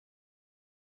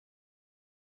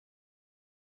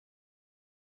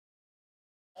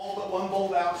All but one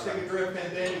bolt out, stick a drip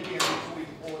in, then you can reach so we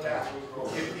can pull it out.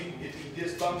 If he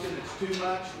just bumps it, it's too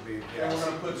much, then we're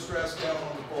going to put stress down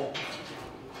on the bolt.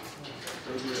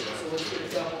 So let's get a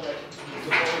couple that the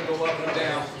bolt go up and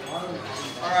down.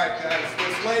 Alright guys,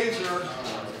 this laser,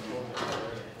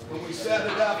 when we set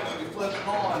it up and we flip it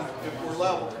on, if we're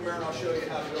level, come here and I'll show you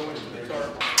how to go into the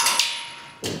turret.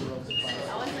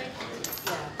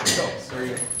 So, there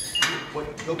you go.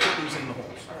 Go put these in the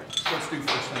holes. Let's do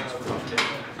first things first.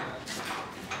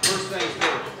 First things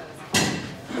first.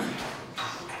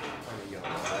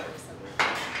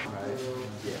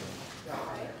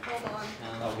 Hold on.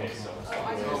 Okay, so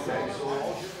all you're going to do.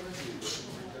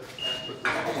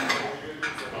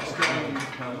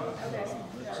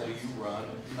 So you run,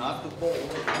 not the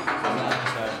bolt.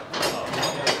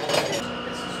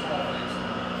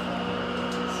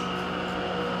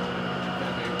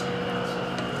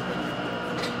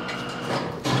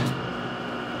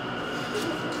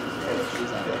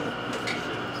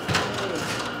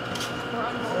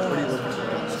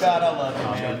 Scott, I love you,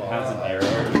 man. It has an arrow.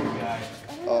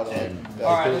 And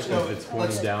all right, let's go. If it's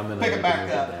pointing down, then pick I it back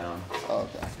move up. it down.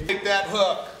 Okay. Pick that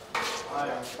hook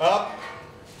up.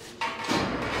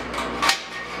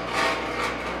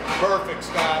 Perfect,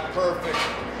 Scott. Perfect.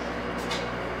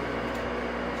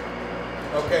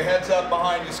 Okay, heads up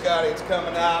behind you, Scotty. It's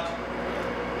coming out.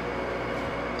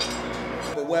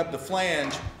 The web, the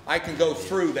flange, I can go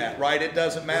through that, right? It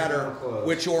doesn't matter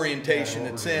which orientation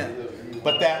it's in.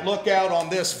 But that lookout on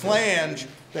this flange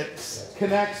that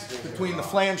connects between the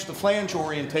flange to flange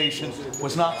orientation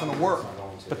was not going to work.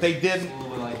 But they didn't.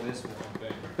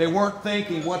 They weren't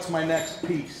thinking, what's my next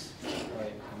piece?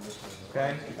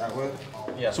 Okay? That would?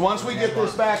 Yeah. So once we get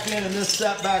this back in and this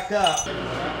set back up.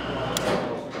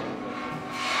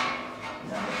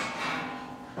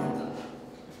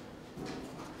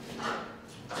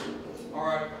 All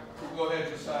right, we'll go ahead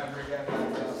and decide where you got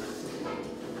it.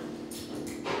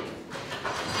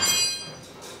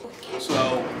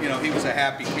 So, you know, he was a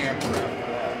happy camper after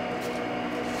that.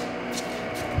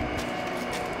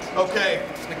 Okay,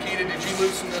 Nikita, did you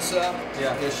loosen this up?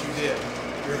 Yeah. Yes, you did.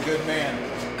 You're a good man.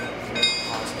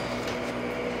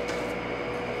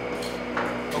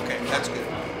 Okay, that's good.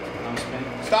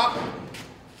 Stop.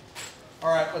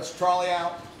 All right, let's trolley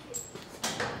out.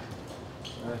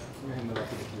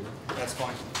 That's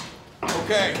fine.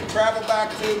 Okay, travel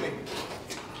back to me.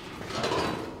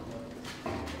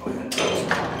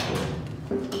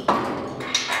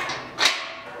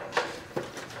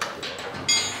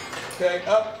 Okay,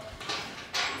 up.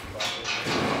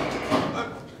 Up.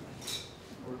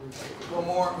 One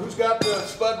more. Who's got the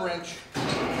spud wrench?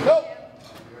 Go.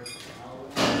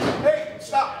 Hey,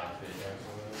 stop.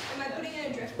 Am I putting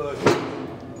in a drift?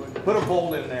 Put a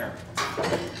bolt in there.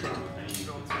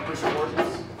 Push it forward.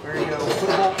 There you go. Put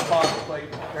a bolt in the bottom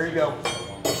plate. There you go.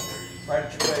 Right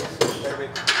at your face. There we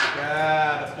go.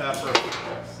 Got it, Pepper.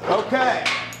 Okay.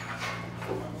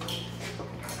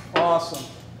 Awesome.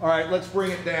 All right, let's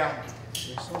bring it down.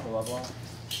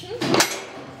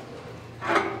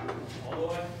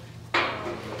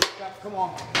 Come on.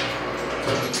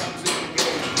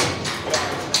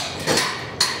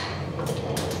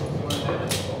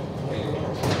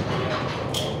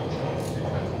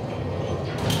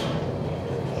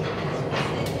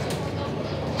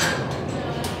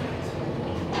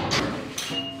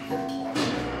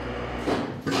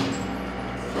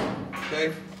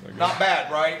 Okay, not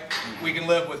bad, right? We can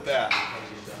live with that.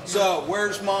 So,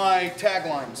 where's my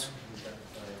taglines?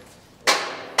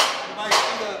 Anybody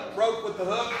see the rope with the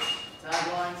hooks?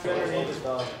 Taglines. Okay,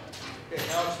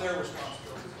 now it's their responsibility.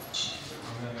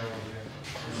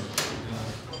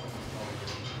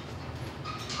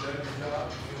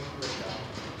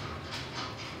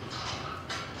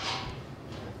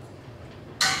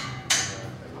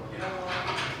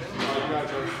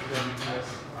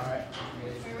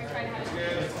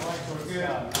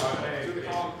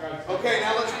 Okay,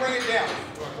 now let's bring it down.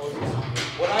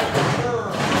 What I prefer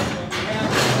when we have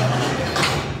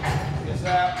this is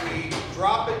that we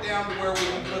drop it down to where we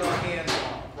can put our hands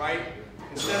on, right?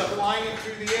 Instead of flying it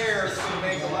through the air, it's going to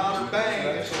make a louder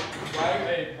bang,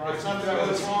 right? If something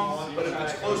goes wrong, but if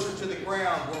it's closer to the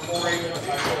ground, we're more able to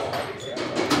control.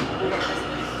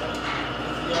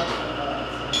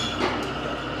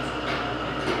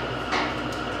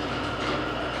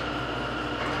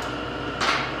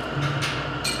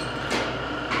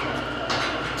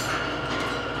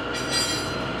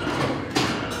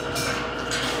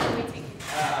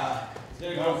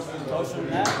 Closer than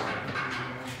that?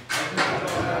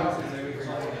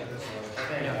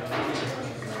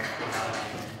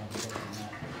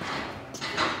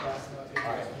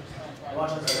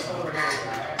 Watch this.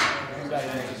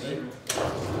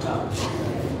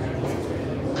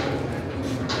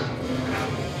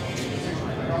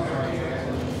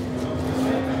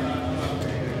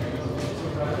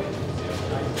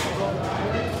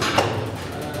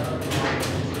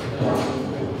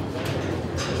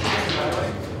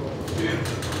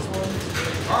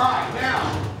 All right, now,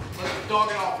 let's dog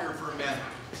it off here for a minute.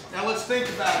 Now let's think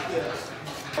about this.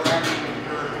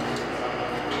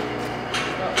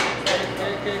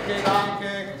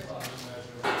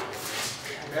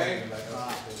 Okay,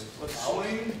 let's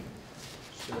swing.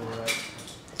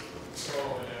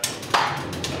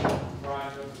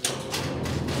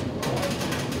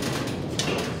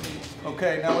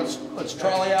 Okay, now let's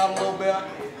trolley out a little bit.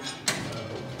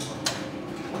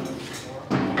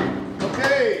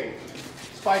 Okay,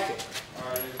 spike it.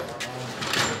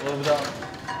 Close it up.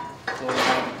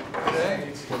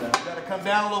 Okay, gotta come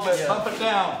down a little bit, pump it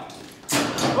down.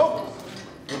 Oh,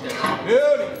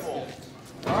 beautiful.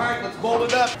 All right, let's bolt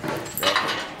it up.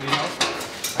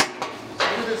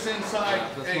 Do this inside.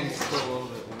 Hey.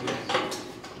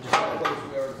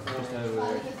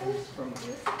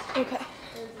 Okay.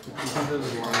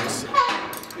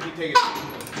 Can you take it?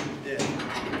 Yeah.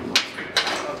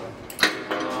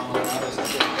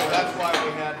 That's why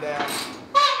we had that.